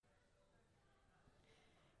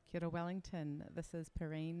Kia ora Wellington. This is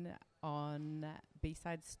Perrine on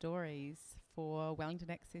B-Side Stories for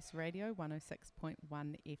Wellington Access Radio 106.1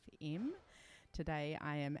 FM. Today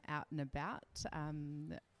I am out and about.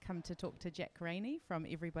 Come to talk to Jack Rainey from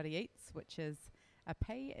Everybody Eats, which is a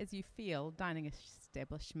pay-as-you-feel dining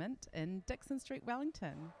establishment in Dixon Street,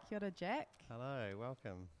 Wellington. Kia ora, Jack. Hello,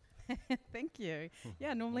 welcome. Thank you.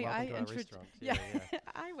 Yeah, normally Welcome I to our introduce. restaurant. Yeah,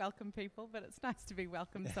 I welcome people, but it's nice to be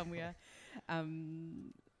welcomed somewhere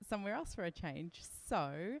else for a change.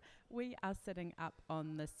 So we are sitting up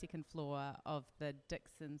on the second floor of the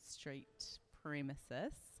Dixon Street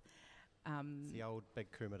premises. It's the old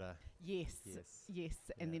big kumara. Yes. Yeah.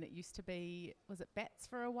 And then it used to be, was it Bats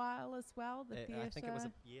for a while as well, the theatre? I think it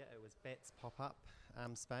was Bats pop-up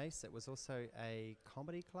space. It was also a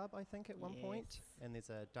comedy club, I think, at one point. And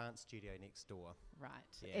there's a dance studio next door. Right,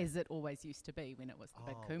 yeah. As it always used to be when it was the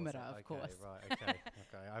big kumara, of course. Right, okay.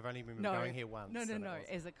 I've only been going here once. No,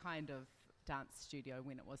 as a kind of dance studio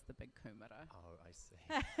when it was the big kumara. Oh, I see.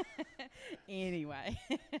 Anyway.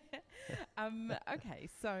 Okay,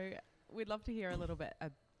 so we'd love to hear a little bit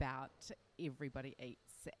about Everybody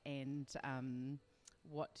Eats and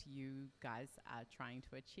what you guys are trying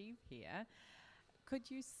to achieve here. Could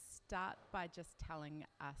you start by just telling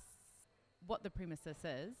us what the premises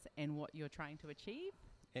is and what you're trying to achieve?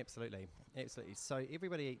 Absolutely. So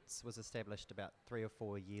Everybody Eats was established about 3 or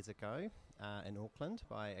 4 years ago in Auckland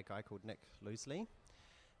by a guy called Nick Loosley.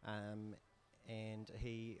 And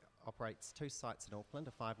he operates 2 sites in Auckland,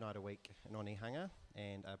 a 5-night-a-week in Onehunga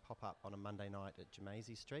and a pop-up on a Monday night at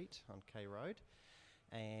Jamaizi Street on K Road.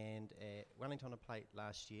 And at Wellington on a Plate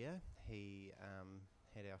last year, he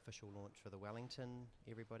had our official launch for the Wellington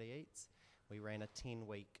Everybody Eats. We ran a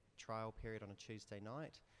 10-week trial period on a Tuesday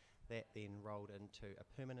night. That then rolled into a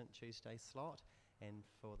permanent Tuesday slot, and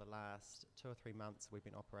for the last 2 or 3 months we've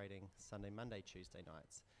been operating Sunday, Monday, Tuesday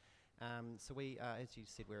nights. So we, as you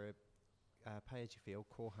said, we're a pay-as-you-feel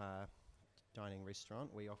koha dining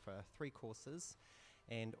restaurant. We offer 3 courses,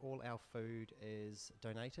 and all our food is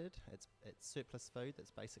donated. It's surplus food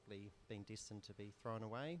that's basically been destined to be thrown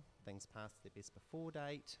away, things past their best before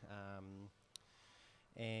date,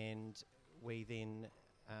 and we then,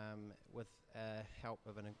 with help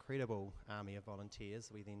of an incredible army of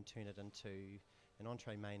volunteers, we then turn it into an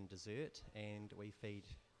entree, main, dessert, and we feed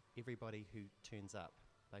everybody who turns up,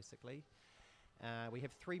 basically. We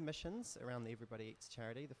have 3 missions around the Everybody Eats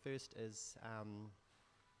charity. The first is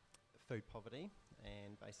food poverty,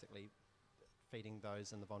 and basically feeding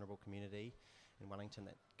those in the vulnerable community in Wellington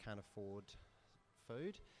that can't afford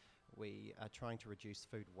food. We are trying to reduce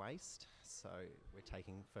food waste, so we're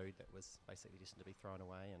taking food that was basically destined to be thrown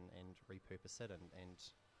away and repurpose it and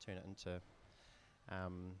turn it into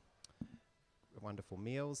wonderful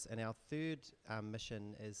meals. And our third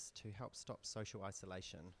mission is to help stop social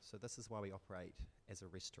isolation. So this is why we operate as a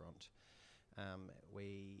restaurant.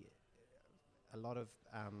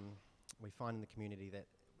 We find in the community that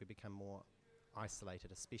we become more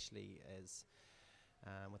isolated, especially as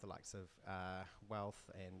with the likes of wealth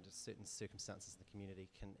and certain circumstances in the community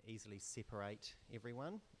can easily separate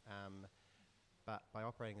everyone. But by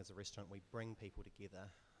operating as a restaurant, we bring people together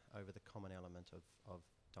over the common element of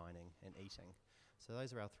dining and eating. So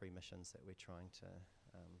those are our 3 missions that we're trying to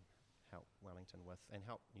help Wellington with and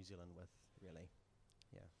help New Zealand with, really.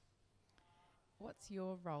 Yeah. What's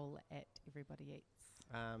your role at Everybody Eats?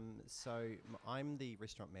 So I'm the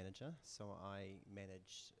restaurant manager, so I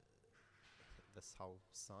manage this whole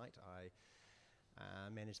site. I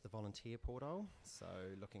manage the volunteer portal, so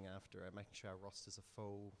looking after making sure our rosters are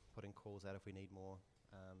full, putting calls out if we need more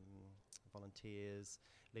volunteers,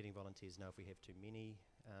 letting volunteers know if we have too many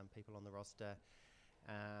people on the roster.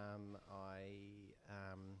 I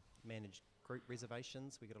manage group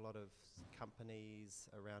reservations. We get a lot of companies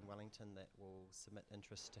around Wellington that will submit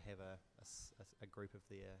interest to have a group of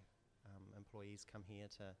their employees come here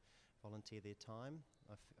to volunteer their time.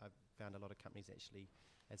 I've found a lot of companies actually,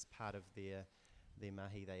 as part of their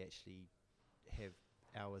mahi, they actually have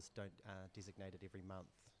hours designated every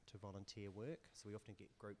month to volunteer work. So we often get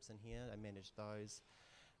groups in here. I manage those.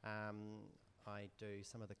 I do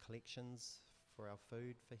some of the collections for our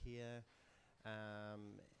food for here.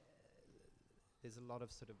 There's a lot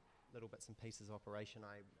of sort of little bits and pieces of operation.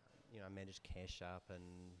 I manage cash up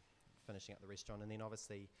and finishing up the restaurant, and then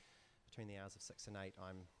obviously between the hours of 6 and 8,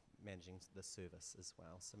 I'm managing the service as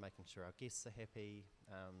well. So making sure our guests are happy,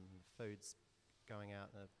 food's going out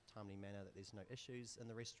in a timely manner, that there's no issues in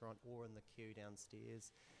the restaurant or in the queue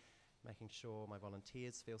downstairs. Making sure my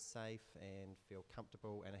volunteers feel safe and feel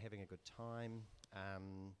comfortable and are having a good time.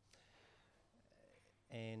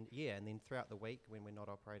 And then throughout the week when we're not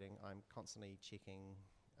operating, I'm constantly checking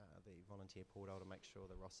the volunteer portal to make sure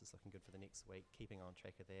the roster's looking good for the next week, keeping on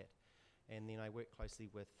track of that. And then I work closely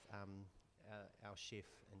with our chef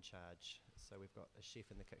in charge. So we've got a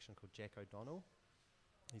chef in the kitchen called Jack O'Donnell.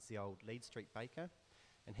 He's the old Leeds Street baker,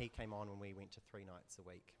 and he came on when we went to 3 nights a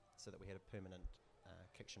week, so that we had a permanent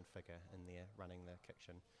kitchen figure in there running the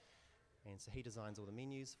kitchen. And so he designs all the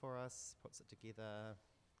menus for us, puts it together,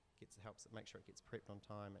 helps it make sure it gets prepped on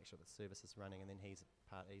time, make sure the service is running, and then he's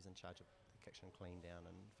in charge of the kitchen clean down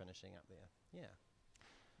and finishing up there. Yeah.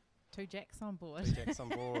 2 Jacks on board. 2 Jacks on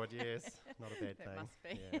board, yes. Not a bad That thing. must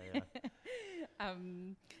be. Yeah.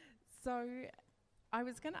 So I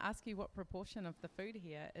was going to ask you what proportion of the food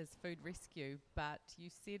here is food rescue, but you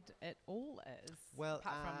said it all is. Well,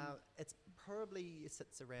 apart from it's probably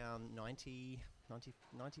sits around 90%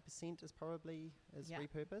 is probably Yeah.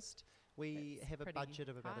 repurposed. We That's have a pretty budget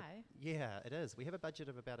of about high. yeah, it is. We have a budget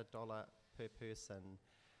of about $1 per person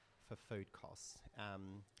for food costs.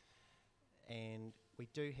 And we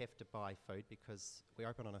do have to buy food because we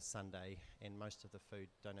open on a Sunday, and most of the food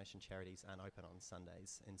donation charities aren't open on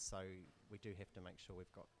Sundays, and so we do have to make sure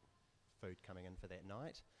we've got food coming in for that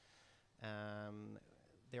night.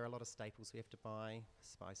 There are a lot of staples we have to buy: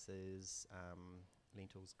 spices,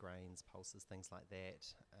 lentils, grains, pulses, things like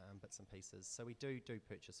that, bits and pieces. So we do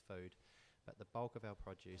purchase food, but the bulk of our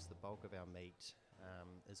produce, the bulk of our meat,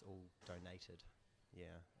 is all donated.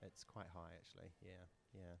 Yeah, it's quite high actually. Yeah.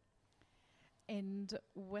 And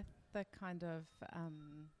with the kind of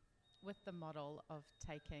with the model of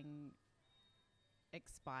taking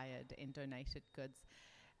expired and donated goods,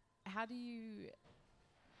 how do you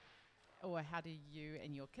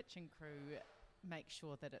and your kitchen crew make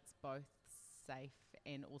sure that it's both safe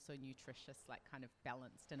and also nutritious, like kind of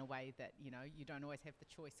balanced in a way that, you know, you don't always have the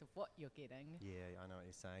choice of what you're getting? Yeah, I know what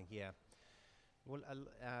you're saying. Yeah. Well,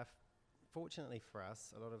 fortunately for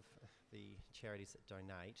us, a lot of the charities that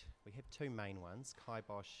donate, we have 2 main ones,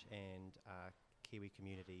 Kibosh and Kiwi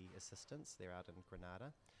Community Assistance. They're out in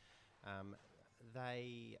Granada.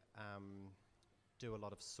 They do a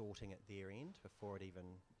lot of sorting at their end before it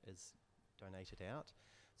even is donated out.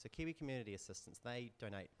 So Kiwi Community Assistance, they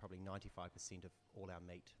donate probably 95% of all our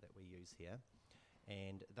meat that we use here.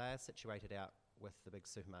 And they're situated out with the big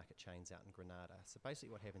supermarket chains out in Granada. So basically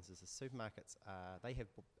what happens is the supermarkets, they have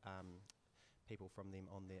people from them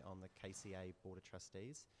on the KCA Board of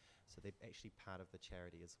Trustees. So they're actually part of the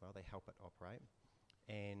charity as well. They help it operate.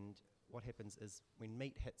 And what happens is when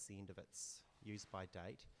meat hits the end of its use-by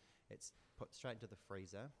date, it's put straight into the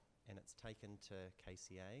freezer and it's taken to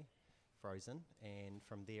KCA, frozen, and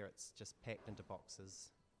from there it's just packed into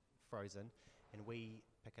boxes, frozen, and we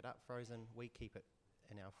pick it up frozen, we keep it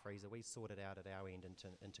in our freezer, we sort it out at our end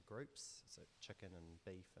into groups, so chicken and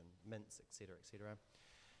beef and mince, etc., etc.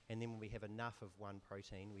 And then when we have enough of one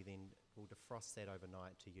protein, we then will defrost that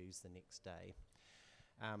overnight to use the next day.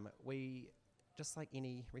 We, just like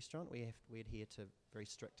any restaurant, we adhere to very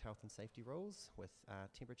strict health and safety rules with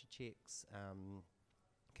temperature checks,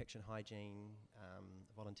 kitchen hygiene,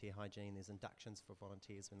 volunteer hygiene. There's inductions for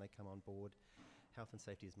volunteers when they come on board. Health and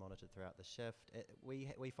safety is monitored throughout the shift.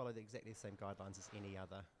 We follow exactly the same guidelines as any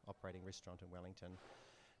other operating restaurant in Wellington.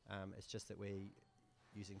 It's just that we're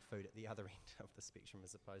using food at the other end of the spectrum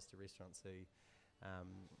as opposed to restaurants who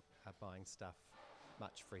are buying stuff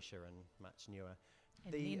much fresher and much newer.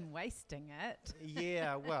 And then wasting it.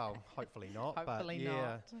 Yeah, well, hopefully not. Hopefully but yeah.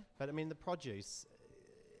 not. But I mean, the produce,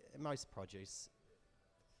 most produce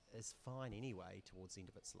is fine anyway towards the end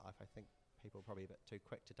of its life. I think people are probably a bit too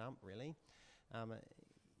quick to dump, really.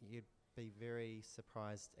 You'd be very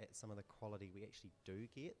surprised at some of the quality we actually do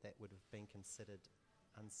get that would have been considered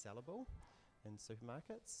unsellable in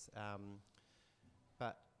supermarkets.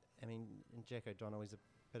 But, I mean, Jack O'Donnell is a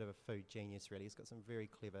bit of a food genius, really. He's got some very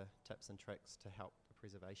clever tips and tricks to help the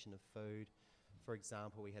preservation of food. For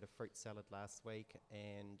example, we had a fruit salad last week,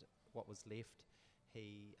 and what was left,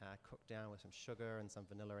 he cooked down with some sugar and some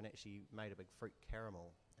vanilla and actually made a big fruit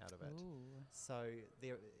caramel out of it. Ooh. So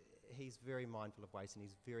he's very mindful of waste, and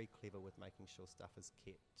he's very clever with making sure stuff is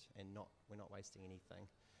kept and we're not wasting anything.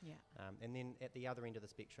 Yeah. And then at the other end of the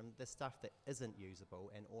spectrum, the stuff that isn't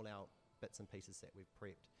usable and all our bits and pieces that we've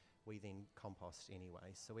prepped, we then compost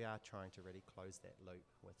anyway. So we are trying to really close that loop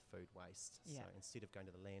with food waste. Yeah. So instead of going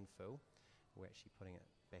to the landfill, we're actually putting it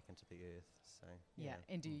back into the earth. So Yeah.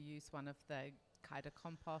 And do you use one of the Kaida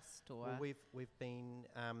compost or? Well, we've been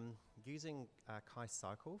using Kai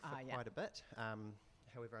Cycle for quite a bit.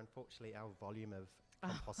 However, unfortunately, our volume of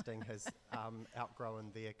composting has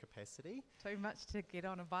outgrown their capacity. Too much to get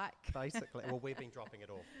on a bike. Basically, well, we've been dropping it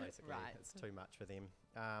off. Basically, Right. It's too much for them.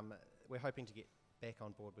 We're hoping to get back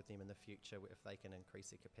on board with them in the future if they can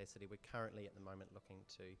increase their capacity. We're currently at the moment looking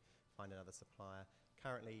to find another supplier.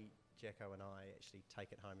 Currently, Jacko and I actually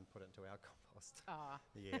take it home and put it into our compost. Oh,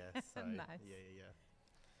 Yeah, so nice.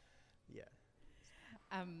 Yeah.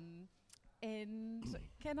 And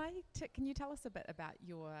can you tell us a bit about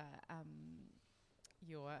your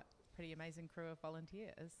pretty amazing crew of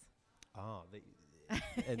volunteers? Oh,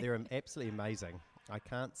 they're absolutely amazing. I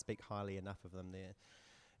can't speak highly enough of them.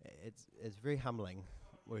 It's very humbling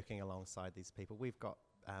working alongside these people. We've got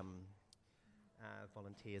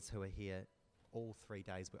volunteers who are here all 3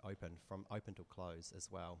 days. We're open, from open till close as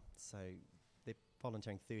well. So they're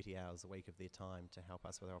volunteering 30 hours a week of their time to help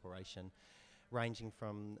us with our operation, ranging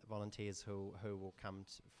from volunteers who will come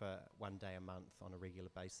for 1 day a month on a regular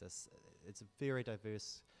basis. It's a very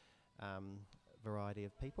diverse variety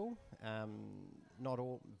of people.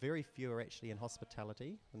 Very few are actually in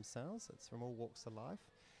hospitality themselves. It's from all walks of life.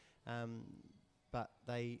 But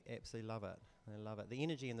they absolutely love it. They love it. The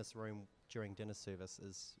energy in this room during dinner service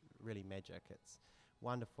is really magic. It's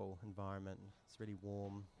wonderful environment. It's really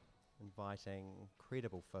warm, inviting,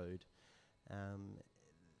 incredible food.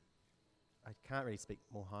 I can't really speak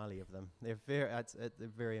more highly of them. They're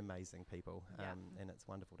very amazing people, and it's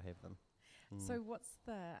wonderful to have them. So what's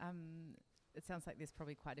it sounds like there's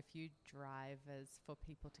probably quite a few drivers for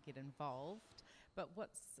people to get involved, but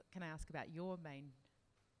can I ask about your main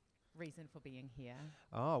reason for being here?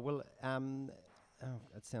 Oh, well,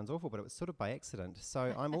 it sounds awful, but it was sort of by accident.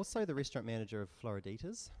 So I'm also the restaurant manager of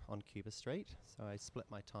Floriditas on Cuba Street, so I split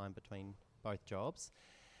my time between both jobs.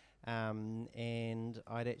 And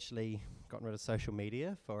I'd actually gotten rid of social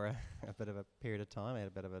media for a bit of a period of time. I had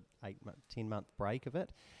a bit of a 10-month break of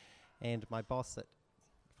it. And my boss at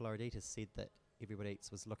Floriditas said that Everybody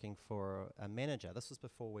Eats was looking for a manager. This was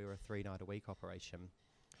before we were a 3-night-a-week operation.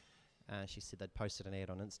 She said they'd posted an ad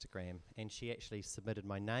on Instagram, and she actually submitted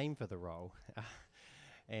my name for the role.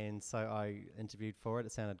 And so I interviewed for it.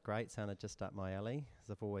 It sounded great, sounded just up my alley, as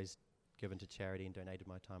I've always given to charity and donated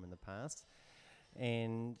my time in the past.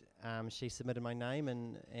 And she submitted my name,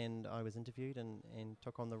 and I was interviewed and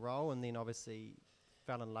took on the role, and then obviously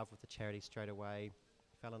fell in love with the charity straight away,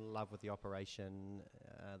 fell in love with the operation,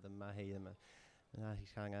 the mahi and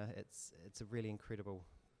Ngāti It's a really incredible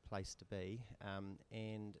place to be,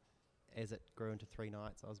 and as it grew into 3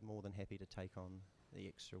 nights, I was more than happy to take on the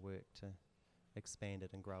extra work to expand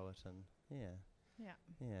it and grow it, and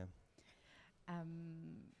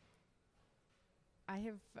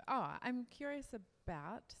I'm curious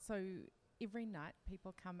about, so every night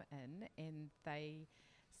people come in and they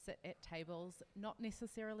sit at tables, not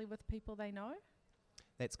necessarily with people they know?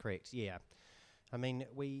 That's correct, yeah. I mean,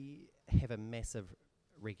 we have a massive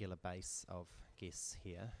regular base of guests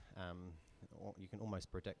here. You can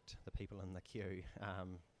almost predict the people in the queue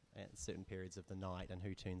at certain periods of the night and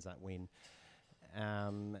who turns up when.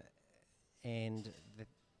 And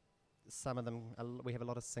some of them, we have a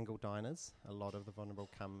lot of single diners. A lot of the vulnerable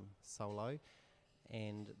come solo,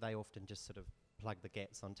 and they often just sort of plug the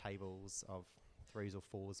gaps on tables of 3s or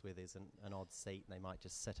 4s where there's an odd seat, and they might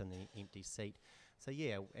just sit in the empty seat. So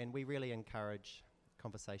yeah, and we really encourage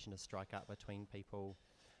conversation to strike up between people.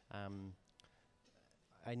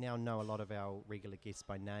 I now know a lot of our regular guests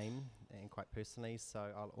by name and quite personally,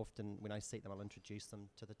 so I'll often, when I see them, I'll introduce them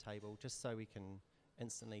to the table just so we can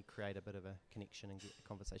instantly create a bit of a connection and get the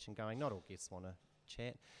conversation going. Not all guests want to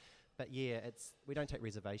chat, but yeah, we don't take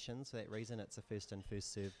reservations for that reason. It's a first in,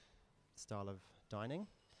 first served style of dining,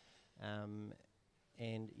 and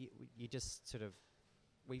you just sort of,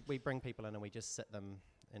 we bring people in and we just sit them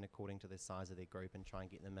in according to the size of their group and try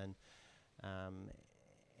and get them in.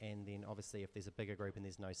 And then obviously if there's a bigger group and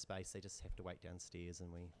there's no space, they just have to wait downstairs,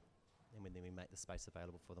 and then we make the space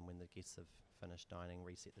available for them when the guests have finished dining,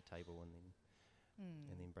 reset the table, and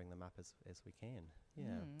then bring them up as we can.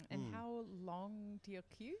 Yeah. And how long do your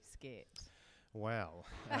queues get? Wow.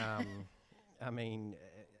 I mean,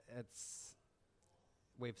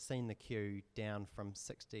 we've seen the queue down from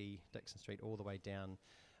 60 Dixon Street all the way down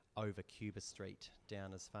over Cuba Street,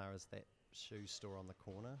 down as far as that shoe store on the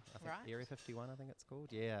corner. I think Area 51, I think it's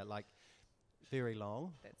called. Yeah, like very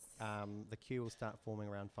long. The queue will start forming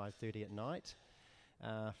around 5:30 at night.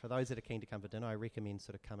 For those that are keen to come for dinner, I recommend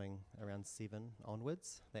sort of coming around 7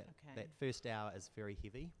 onwards. That first hour is very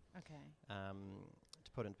heavy. Okay.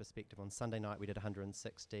 To put it in perspective, on Sunday night we did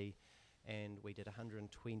 160, and we did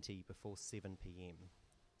 120 before 7 p.m.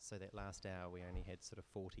 So that last hour we only had sort of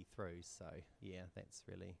 40 through. So yeah, that's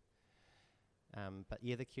really. But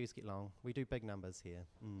yeah, the queues get long. We do big numbers here.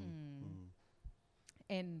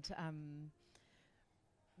 And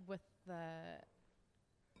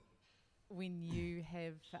when you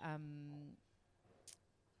have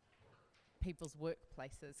people's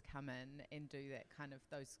workplaces come in and do that kind of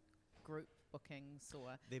those group bookings,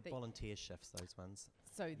 or They're volunteer shifts, those ones.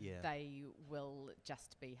 so Yeah. they will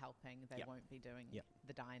just be helping. They Yep. won't be doing Yep.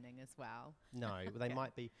 the dining as well. No, they Yeah.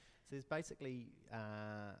 might be. So there's basically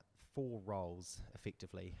 4 roles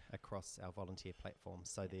effectively across our volunteer platform.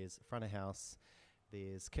 So there's front of house,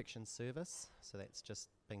 there's kitchen service, so that's just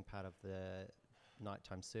being part of the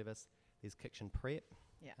nighttime service. There's kitchen prep,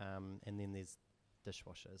 Yeah. and then there's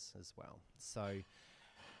dishwashers as well. So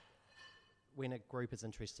when a group is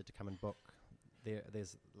interested to come and book,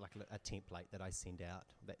 there's like a template that I send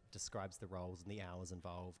out that describes the roles and the hours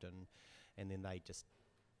involved, and then they just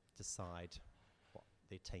decide what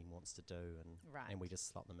their team wants to do, Right. and we just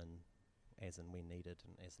slot them in as and when needed,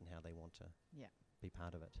 and as and how they want to Yeah. be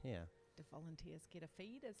part of it. Yeah. Do volunteers get a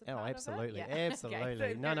feed as a Oh, part absolutely, of it? Yeah. absolutely.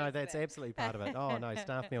 Okay, so No, there is that's that. absolutely part of it. Oh no,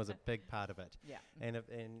 staff meal is a big part of it. Yeah.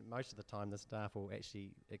 And most of the time, the staff will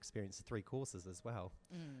actually experience 3 courses as well.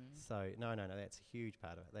 So no, that's a huge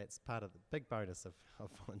part of it. That's part of the big bonus of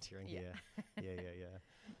volunteering Yeah. here.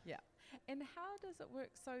 Yeah. And how does it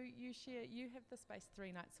work? So you have the space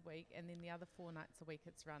 3 nights a week, and then the other 4 nights a week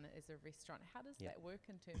it's run as a restaurant. How does Yeah. that work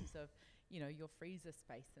in terms of, your freezer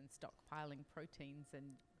space and stockpiling proteins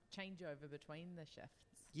and changeover between the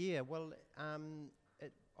shifts? Yeah, well,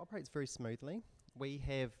 it operates very smoothly.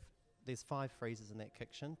 There's 5 freezers in that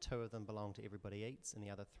kitchen. 2 of them belong to Everybody Eats, and the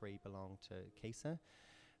other 3 belong to Kisa.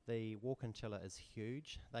 The walk-in chiller is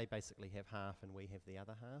huge. They basically have half, and we have the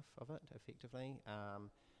other half of it, effectively.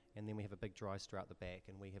 And then we have a big dry store out the back,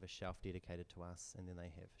 and we have a shelf dedicated to us, and then they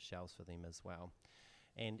have shelves for them as well.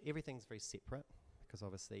 And everything's very separate, because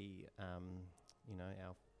obviously,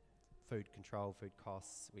 our food control, food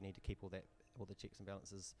costs, we need to keep all the checks and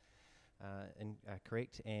balances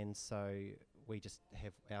correct, and so we just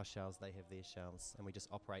have our shelves, they have their shelves, and we just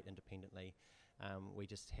operate independently. We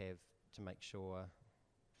just have to make sure,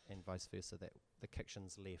 and vice versa, that the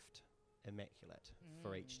kitchen's left immaculate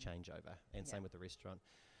for each changeover, and same with the restaurant.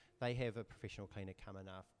 They have a professional cleaner come in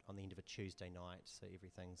on the end of a Tuesday night, so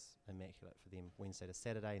everything's immaculate for them Wednesday to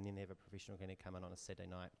Saturday, and then they have a professional cleaner come in on a Saturday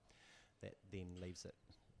night that then leaves it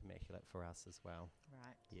immaculate for us as well.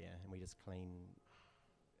 Right. Yeah, and we just clean.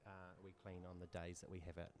 We clean on the days that we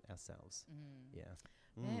have it ourselves. Yeah.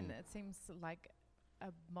 Man, it seems like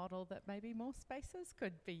a model that maybe more spaces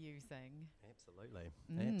could be using. Absolutely.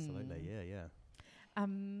 Absolutely. Yeah.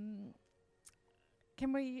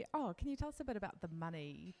 Can you tell us a bit about the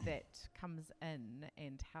money that comes in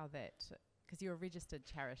and how that, because you're a registered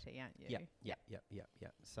charity, aren't you? Yeah.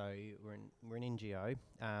 So we're an NGO.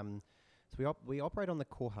 So we operate on the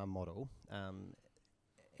Koha model,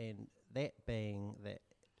 and that being that,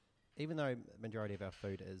 even though the majority of our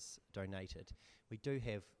food is donated, we do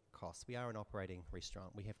have costs. We are an operating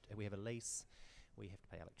restaurant. We have a lease. We have to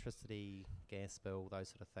pay electricity, gas bill, those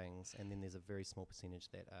sort of things, and then there's a very small percentage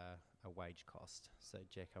that are a wage cost. So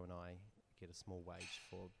Jacko and I get a small wage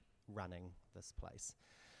for running this place.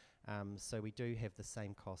 So we do have the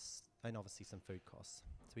same costs, and obviously some food costs.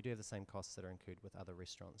 So we do have the same costs that are incurred with other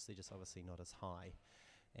restaurants. They're just obviously not as high.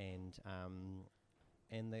 And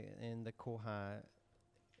the Koha,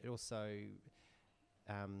 it also,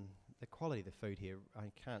 the quality of the food here,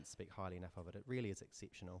 I can't speak highly enough of it. It really is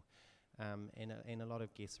exceptional. And a lot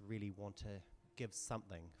of guests really want to give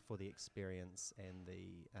something for the experience and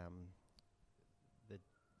the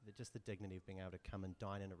just the dignity of being able to come and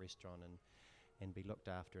dine in a restaurant and be looked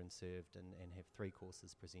after and served and have 3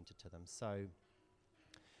 courses presented to them. So,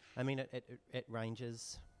 I mean, it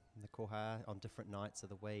ranges, the Koha, on different nights of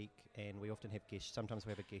the week, and we often have guests. Sometimes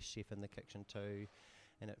we have a guest chef in the kitchen too,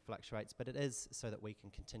 and it fluctuates, but it is so that we can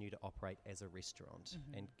continue to operate as a restaurant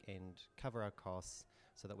and cover our costs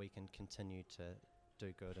so that we can continue to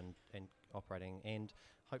do good and operating, and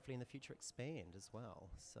hopefully in the future expand as well.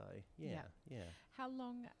 So yeah. How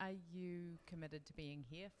long are you committed to being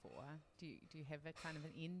here for? Do you have a kind of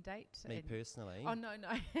an end date? Me personally? Oh, no.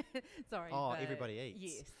 Sorry. Oh, Everybody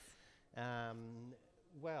Eats. Yes.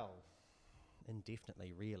 Well,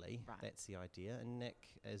 indefinitely, really. Right. That's the idea. And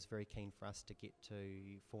Nick is very keen for us to get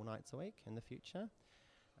to 4 nights a week in the future.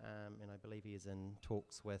 And I believe he is in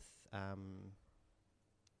talks with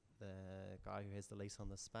the guy who has the lease on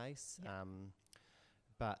the space. Yeah.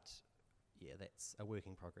 But yeah, that's a work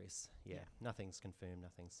in progress. Yeah. Yeah. Nothing's confirmed,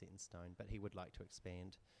 nothing's set in stone. But he would like to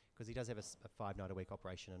expand because he does have a 5-night-a-week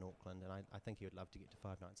operation in Auckland, and I think he would love to get to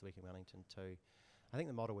 5 nights a week in Wellington too. I think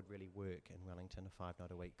the model would really work in Wellington, a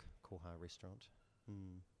 5-night-a-week Koha restaurant.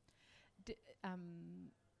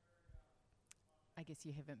 I guess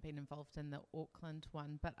you haven't been involved in the Auckland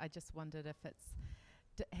one, but I just wondered if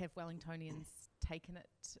have Wellingtonians taken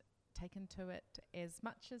it taken to it as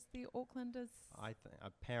much as the Aucklanders?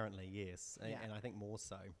 Apparently, yes, and I think more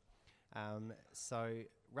so. So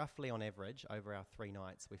roughly on average, over our 3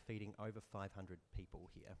 nights, we're feeding over 500 people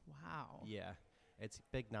here. Wow. Yeah, it's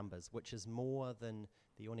big numbers, which is more than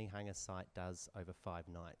the Onehunga site does over 5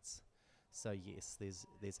 nights. So yes,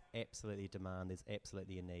 there's absolutely demand, there's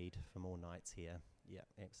absolutely a need for more nights here. Yeah,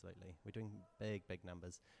 absolutely. We're doing big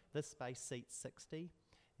numbers. This space seats 60,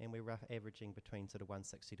 and we're averaging between sort of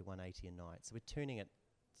 160 to 180 a night. So we're turning it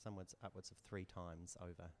upwards of 3 times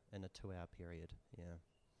over in a 2-hour period. Yeah.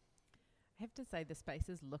 I have to say the space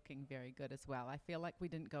is looking very good as well. I feel like we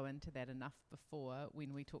didn't go into that enough before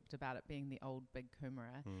when we talked about it being the old Big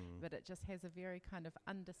Coomera, but it just has a very kind of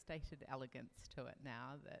understated elegance to it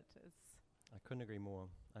now that is... I couldn't agree more.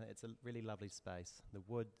 It's a really lovely space. The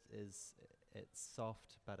wood it's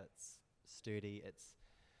soft, but it's sturdy. It's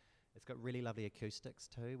got really lovely acoustics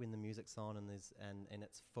too when the music's on and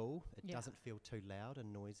it's full. It doesn't feel too loud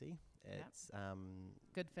and noisy. It's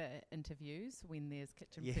good for interviews when there's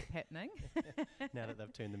kitchen prep happening. Now that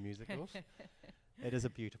they've turned the music off. It is a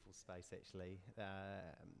beautiful space actually.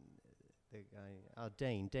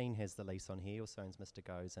 Dean has the lease on here, also owns Mr.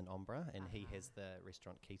 Goes and Ombra, and he has the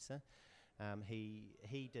restaurant Kisa.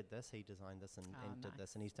 He did this, he designed this and did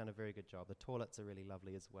this, and he's done a very good job. The toilets are really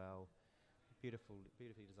lovely as well. Beautifully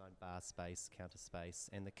designed bar space, counter space,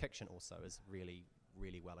 and the kitchen also is really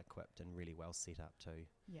well equipped and really well set up too.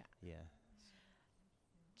 Yeah.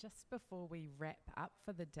 Just before we wrap up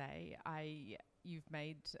for the day, you've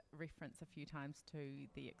made reference a few times to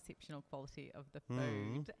the exceptional quality of the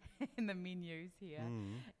food and the menus here.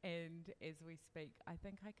 And as we speak, I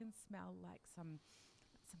think I can smell like some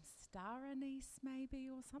star anise maybe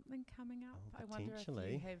or something coming up. I wonder if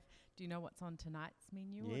you have, do you know what's on tonight's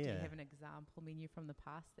menu, or do you have an example menu from the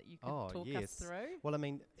past that you could talk us through? Well, I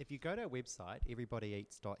mean, if you go to our website,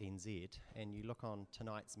 everybodyeats.nz, and you look on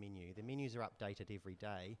tonight's menu, the menus are updated every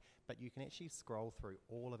day, but you can actually scroll through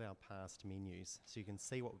all of our past menus so you can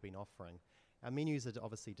see what we've been offering. Our menus are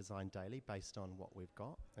obviously designed daily based on what we've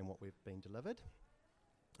got and what we've been delivered.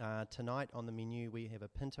 Tonight on the menu we have a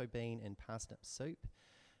pinto bean and parsnip soup,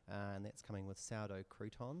 and that's coming with sourdough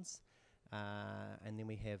croutons. And then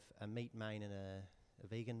we have a meat main and a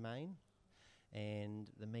vegan main. And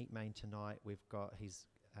the meat main tonight, he's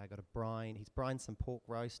got a brine. He's brined some pork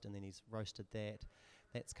roast, and then he's roasted that.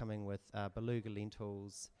 That's coming with beluga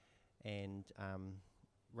lentils and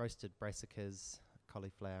roasted brassicas,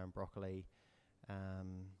 cauliflower and broccoli. I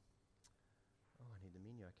need the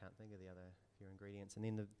menu. I can't think of the other few ingredients. And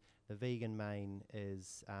then the vegan main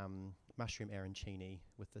is mushroom arancini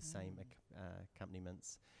with the same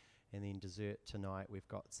accompaniments. And then dessert tonight, we've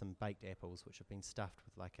got some baked apples, which have been stuffed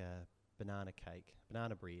with like a banana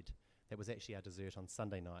bread. That was actually our dessert on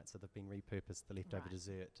Sunday night, so they've been repurposed, the leftover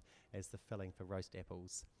dessert, as the filling for roast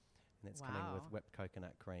apples. And that's coming with whipped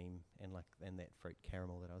coconut cream and that fruit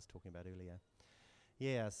caramel that I was talking about earlier.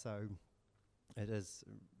 Yeah, so it is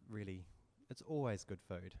really... It's always good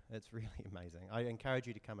food. It's really amazing. I encourage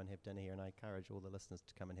you to come and have dinner here, and I encourage all the listeners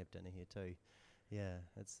to come and have dinner here too. Yeah,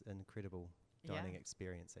 it's an incredible dining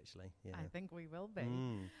experience, actually. Yeah. I think we will be.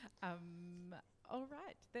 All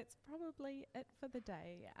right, that's probably it for the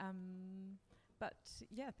day. But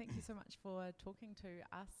yeah, thank you so much for talking to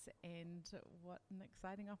us, and what an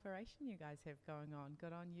exciting operation you guys have going on.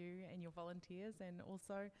 Good on you and your volunteers, and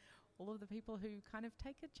also all of the people who kind of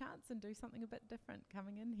take a chance and do something a bit different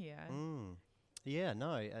coming in here. Yeah,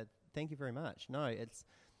 no, thank you very much. No, it's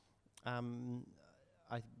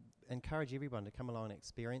I encourage everyone to come along and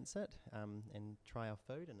experience it, and try our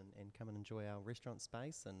food and come and enjoy our restaurant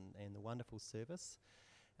space and the wonderful service.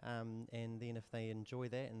 And then if they enjoy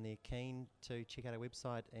that and they're keen to check out our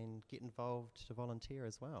website and get involved to volunteer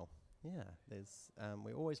as well. Yeah,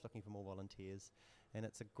 we're always looking for more volunteers, and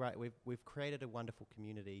it's we've created a wonderful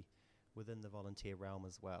community within the volunteer realm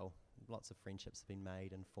as well. Lots of friendships have been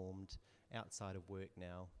made and formed outside of work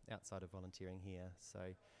now, outside of volunteering here. So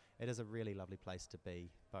it is a really lovely place to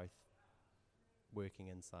be, both working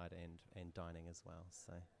inside and dining as well.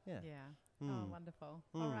 So yeah. Oh, wonderful.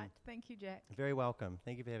 All right. Thank you, Jack. Very welcome.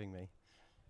 Thank you for having me.